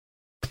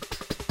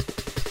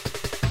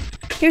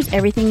Here's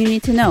everything you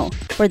need to know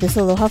for this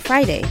Aloha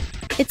Friday.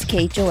 It's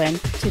KHON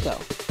to go.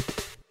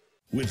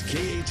 With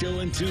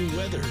KHON2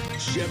 weather,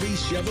 Chevy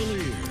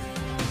Chevalier.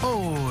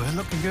 Oh,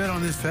 looking good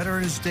on this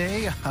Veterans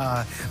Day.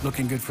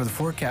 Looking good for the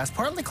forecast.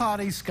 Partly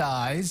cloudy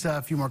skies,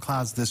 a few more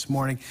clouds this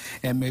morning,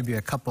 and maybe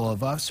a couple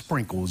of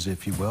sprinkles,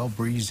 if you will.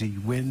 Breezy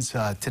winds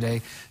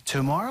today,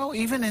 tomorrow,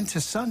 even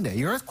into Sunday.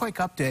 Your earthquake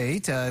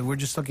update, we're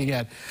just looking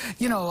at,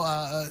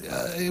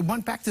 it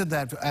went back to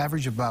that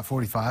average of about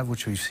 45,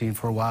 which we've seen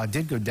for a while. It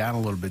did go down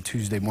a little bit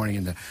Tuesday morning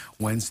into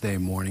Wednesday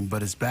morning,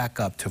 but it's back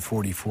up to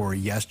 44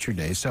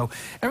 yesterday. So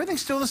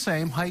everything's still the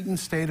same, heightened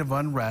state of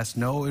unrest,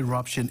 no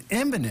eruption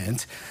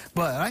imminent.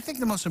 But I think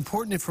the most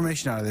important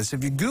information out of this,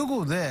 if you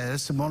Google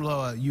this, Mauna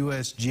Loa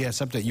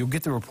USGS update, you'll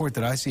get the report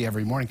that I see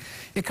every morning.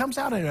 It comes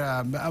out at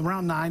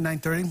around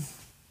 9:30.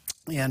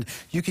 And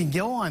you can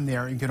go on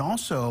there. You can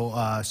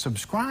also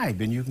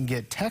subscribe, and you can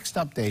get text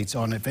updates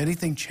on if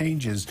anything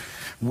changes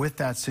with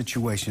that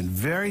situation.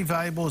 Very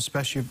valuable,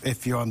 especially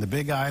if you're on the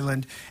Big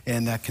Island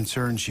and that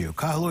concerns you.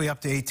 Kahului up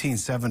to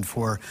 18.7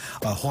 for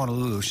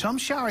Honolulu. Some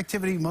shower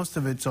activity, most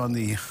of it's on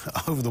the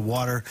over the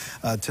water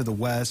to the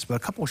west, but a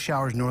couple of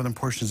showers northern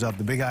portions of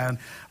the Big Island.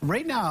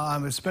 Right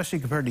now, especially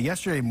compared to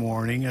yesterday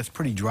morning, it's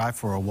pretty dry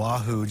for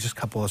Oahu. Just a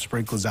couple of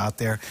sprinkles out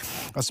there.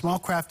 A small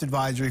craft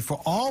advisory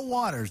for all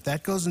waters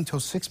that goes until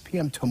 6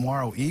 p.m.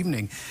 tomorrow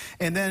evening.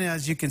 And then,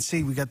 as you can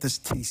see, we got these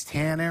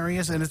tan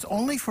areas, and it's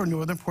only for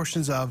northern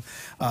portions of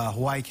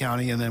Hawaii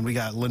County, and then we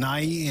got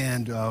Lanai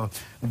and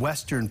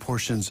western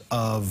portions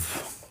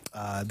of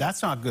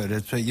that's not good.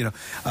 It's,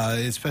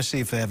 especially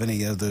if they have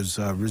any of those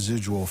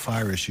residual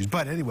fire issues.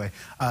 But anyway,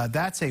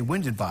 that's a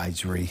wind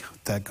advisory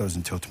that goes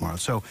until tomorrow.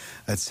 So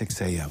at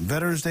 6 a.m.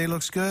 Veterans Day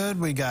looks good.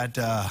 We got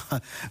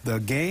the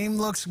game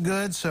looks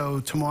good. So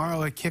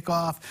tomorrow at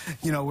kickoff,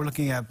 we're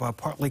looking at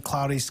partly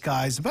cloudy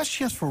skies. The best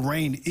chance for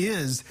rain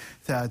is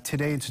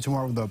today into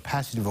tomorrow with the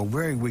passage of a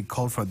very weak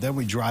cold front. Then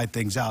we dry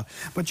things out.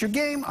 But your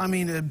game,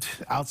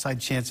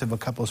 outside chance of a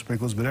couple of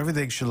sprinkles, but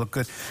everything should look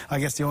good. I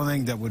guess the only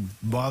thing that would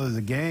bother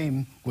the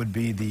game would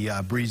be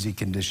the breezy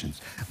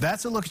conditions.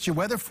 That's a look at your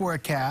weather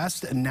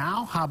forecast. And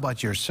now, how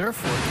about your surf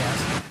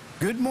forecast?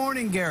 Good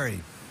morning, Gary.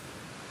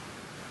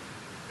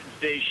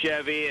 Day,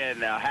 Chevy,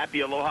 and happy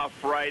Aloha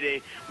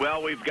Friday.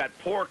 Well, we've got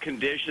poor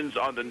conditions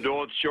on the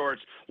North Shore.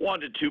 It's 1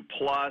 to 2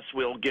 plus.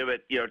 We'll give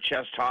it,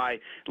 chest high,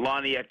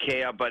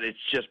 Laniakea, but it's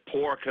just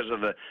poor because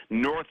of the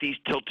northeast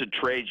tilted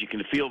trades. You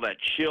can feel that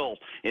chill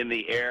in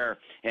the air.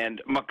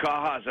 And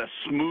Makaha is a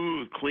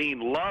smooth, clean,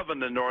 loving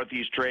the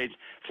northeast trades.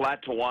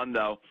 Flat to 1,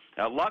 though.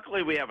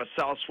 Luckily, we have a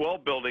south swell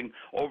building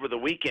over the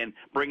weekend,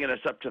 bringing us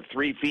up to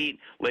 3 feet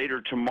later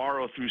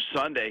tomorrow through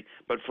Sunday.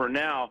 But for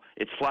now,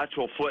 it's flat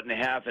to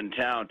 1.5 feet in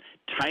town.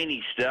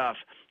 Tiny stuff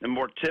and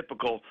more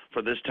typical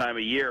for this time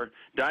of year.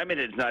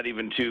 Diamond Head's not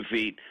even 2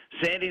 feet.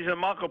 Sandy's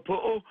and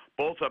Makapu'u,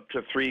 both up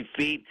to 3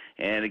 feet.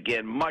 And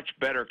again, much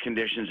better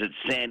conditions at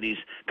Sandy's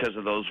because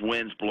of those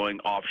winds blowing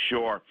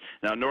offshore.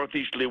 Now,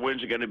 northeasterly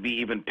winds are going to be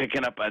even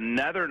picking up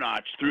another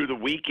notch through the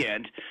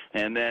weekend,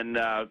 and then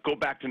go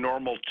back to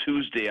normal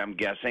Tuesday, I'm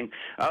guessing.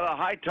 The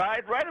high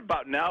tide right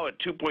about now at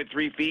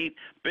 2.3 feet.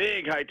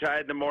 Big high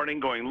tide in the morning,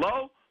 going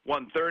low.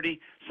 1:30,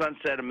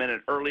 sunset a minute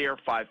earlier,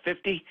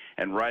 5:50,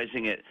 and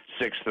rising at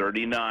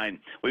 6:39.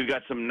 We've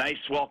got some nice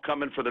swell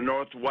coming for the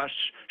northwest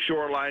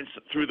shorelines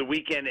through the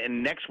weekend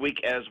and next week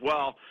as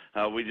well.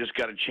 We just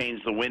got to change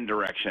the wind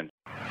direction.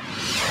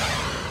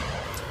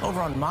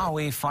 Over on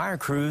Maui, fire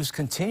crews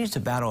continue to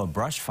battle a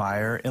brush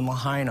fire in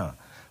Lahaina.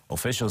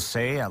 Officials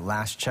say at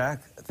last check,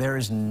 there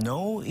is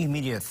no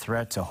immediate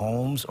threat to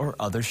homes or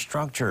other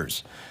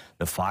structures.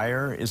 The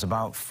fire is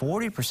about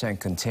 40%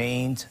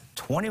 contained.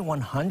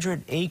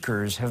 2,100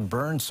 acres have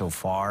burned so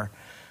far.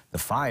 The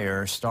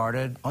fire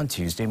started on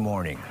Tuesday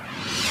morning.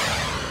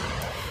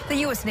 The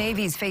U.S.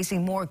 Navy is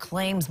facing more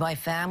claims by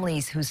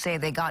families who say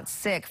they got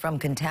sick from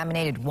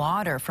contaminated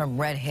water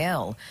from Red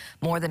Hill.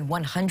 More than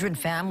 100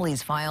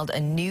 families filed a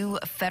new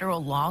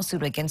federal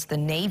lawsuit against the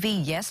Navy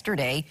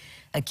yesterday,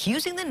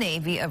 accusing the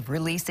Navy of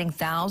releasing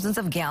thousands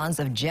of gallons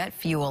of jet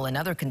fuel and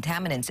other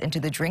contaminants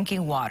into the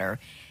drinking water.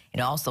 It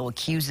also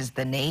accuses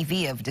the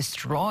Navy of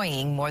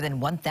destroying more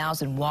than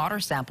 1,000 water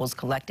samples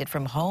collected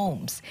from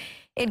homes.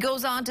 It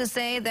goes on to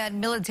say that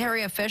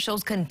military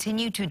officials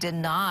continue to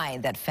deny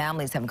that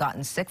families have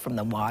gotten sick from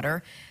the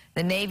water.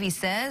 The Navy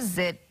says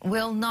it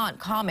will not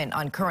comment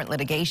on current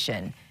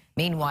litigation.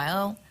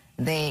 Meanwhile,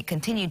 they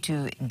continue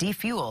to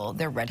defuel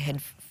their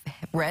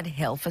Red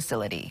Hill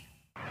facility.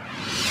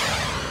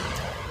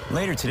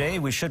 Later today,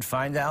 we should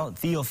find out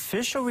the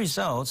official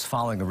results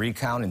following a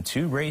recount in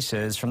 2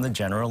 races from the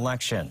general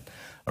election.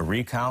 A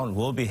recount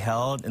will be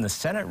held in the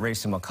Senate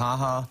race in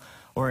Makaha,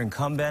 where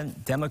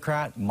incumbent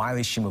Democrat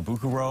Miley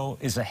Shimabukuro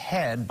is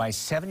ahead by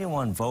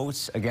 71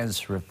 votes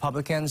against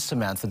Republican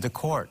Samantha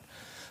DeCourt.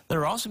 There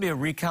will also be a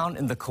recount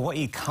in the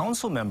Kauai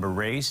council member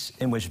race,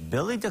 in which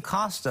Billy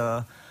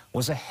DaCosta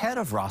was ahead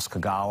of Ross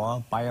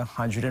Kagawa by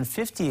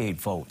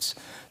 158 votes.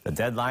 The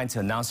deadline to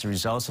announce the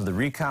results of the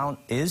recount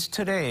is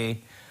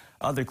today.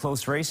 Other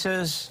close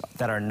races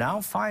that are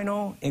now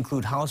final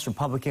include House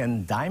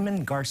Republican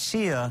Diamond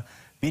Garcia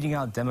beating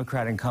out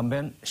Democrat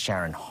incumbent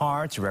Sharon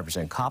Har to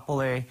represent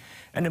Kapolei.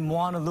 And in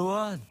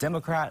Moanalua,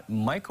 Democrat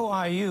Michael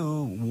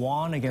Ayu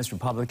won against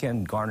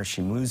Republican Garner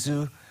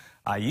Shimuzu.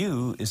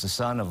 Ayu is the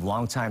son of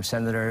longtime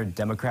Senator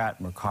Democrat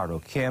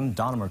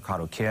Donna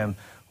Mercado Kim,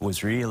 who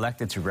was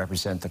re-elected to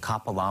represent the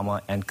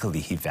Kapalama and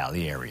Kalihi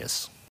Valley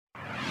areas.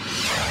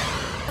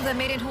 The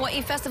Made in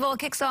Hawaii Festival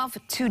kicks off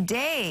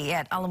today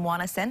at Ala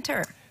Moana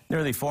Center.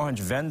 Nearly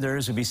 400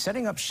 vendors will be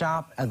setting up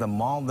shop at the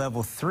Mall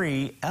Level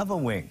 3 Eva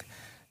Wing.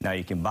 Now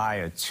you can buy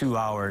a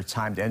 2-hour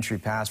timed entry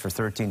pass for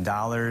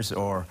 $13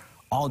 or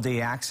all-day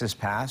access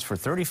pass for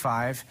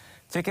 $35.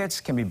 Tickets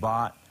can be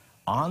bought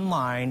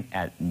online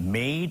at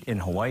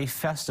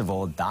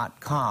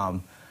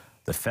madeinhawaiifestival.com.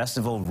 The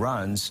festival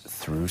runs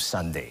through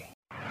Sunday.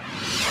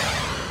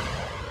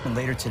 And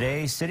later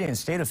today, city and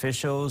state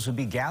officials will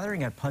be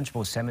gathering at Punch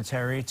Bowl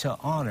Cemetery to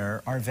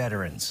honor our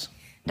veterans.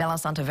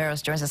 Dallas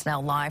Santaveros joins us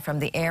now live from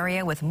the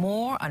area with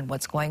more on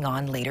what's going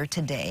on later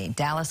today.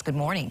 Dallas, good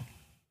morning.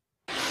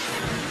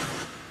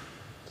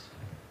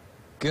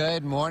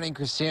 Good morning,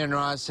 Christina and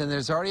Ross. And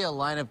there's already a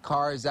line of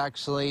cars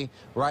actually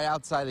right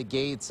outside the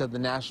gates of the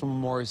National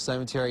Memorial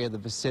Cemetery of the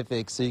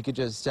Pacific. So you could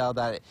just tell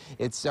that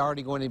it's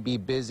already going to be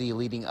busy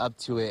leading up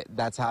to it.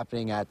 That's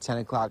happening at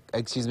around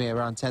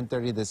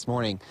 10:30 this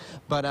morning.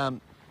 But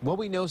what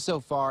we know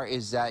so far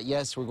is that,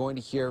 yes, we're going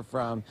to hear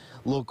from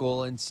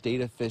local and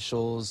state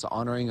officials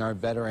honoring our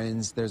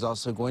veterans. There's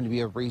also going to be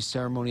a wreath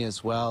ceremony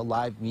as well,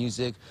 live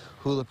music,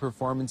 hula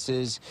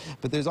performances.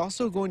 But there's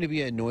also going to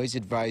be a noise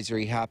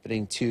advisory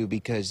happening, too,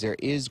 because there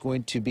is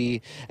going to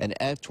be an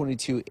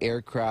F-22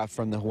 aircraft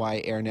from the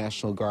Hawaii Air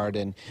National Guard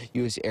and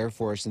U.S. Air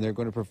Force, and they're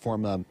going to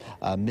perform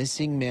a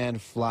missing man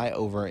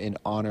flyover in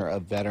honor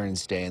of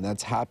Veterans Day. And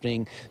that's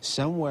happening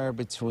somewhere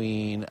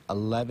between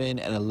 11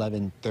 and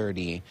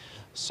 11:30.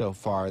 So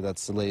far,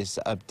 that's the latest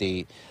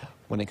update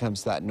when it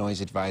comes to that noise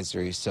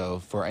advisory. So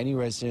for any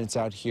residents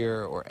out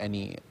here or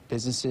any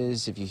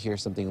businesses, if you hear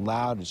something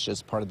loud, it's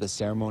just part of the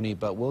ceremony.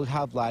 But we'll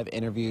have live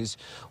interviews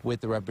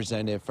with the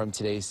representative from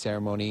today's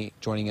ceremony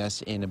joining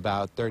us in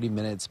about 30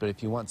 minutes. But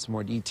if you want some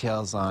more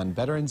details on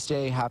Veterans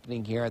Day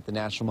happening here at the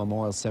National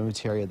Memorial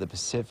Cemetery of the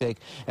Pacific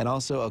and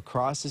also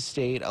across the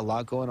state, a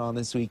lot going on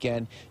this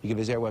weekend, you can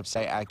visit our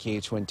website at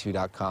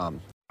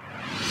kh12.com.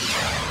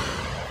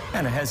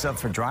 And a heads up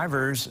for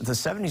drivers, the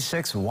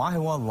 76th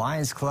Wahiawa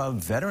Lions Club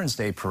Veterans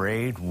Day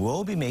Parade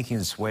will be making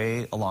its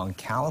way along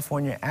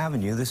California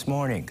Avenue this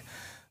morning.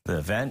 The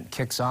event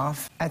kicks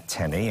off at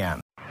 10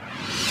 a.m.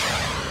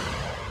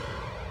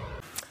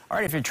 All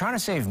right, if you're trying to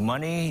save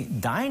money,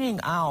 dining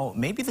out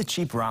may be the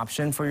cheaper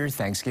option for your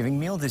Thanksgiving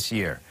meal this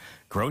year.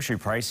 Grocery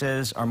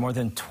prices are more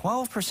than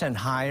 12%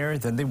 higher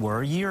than they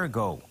were a year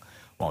ago,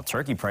 while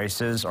turkey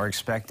prices are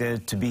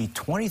expected to be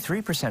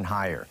 23%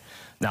 higher.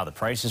 Now, the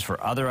prices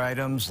for other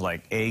items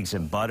like eggs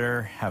and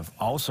butter have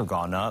also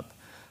gone up.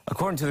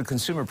 According to the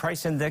Consumer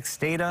Price Index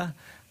data,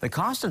 the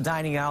cost of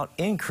dining out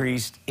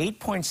increased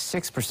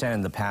 8.6%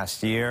 in the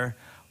past year,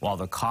 while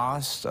the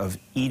cost of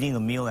eating a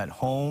meal at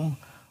home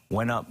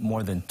went up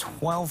more than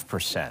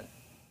 12%.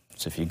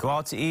 So if you go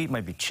out to eat, it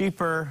might be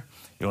cheaper.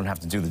 You don't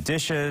have to do the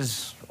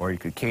dishes, or you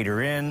could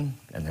cater in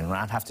and then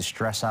not have to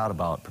stress out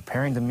about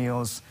preparing the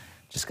meals.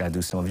 Just got to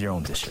do some of your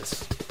own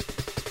dishes.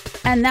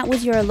 And that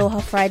was your Aloha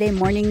Friday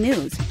morning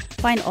news.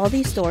 Find all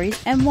these stories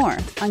and more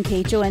on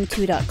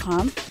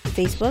KHON2.com,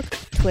 Facebook,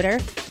 Twitter,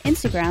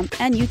 Instagram,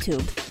 and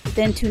YouTube.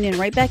 Then tune in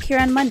right back here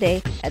on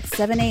Monday at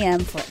 7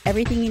 a.m. for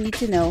everything you need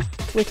to know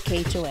with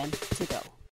KHON to go.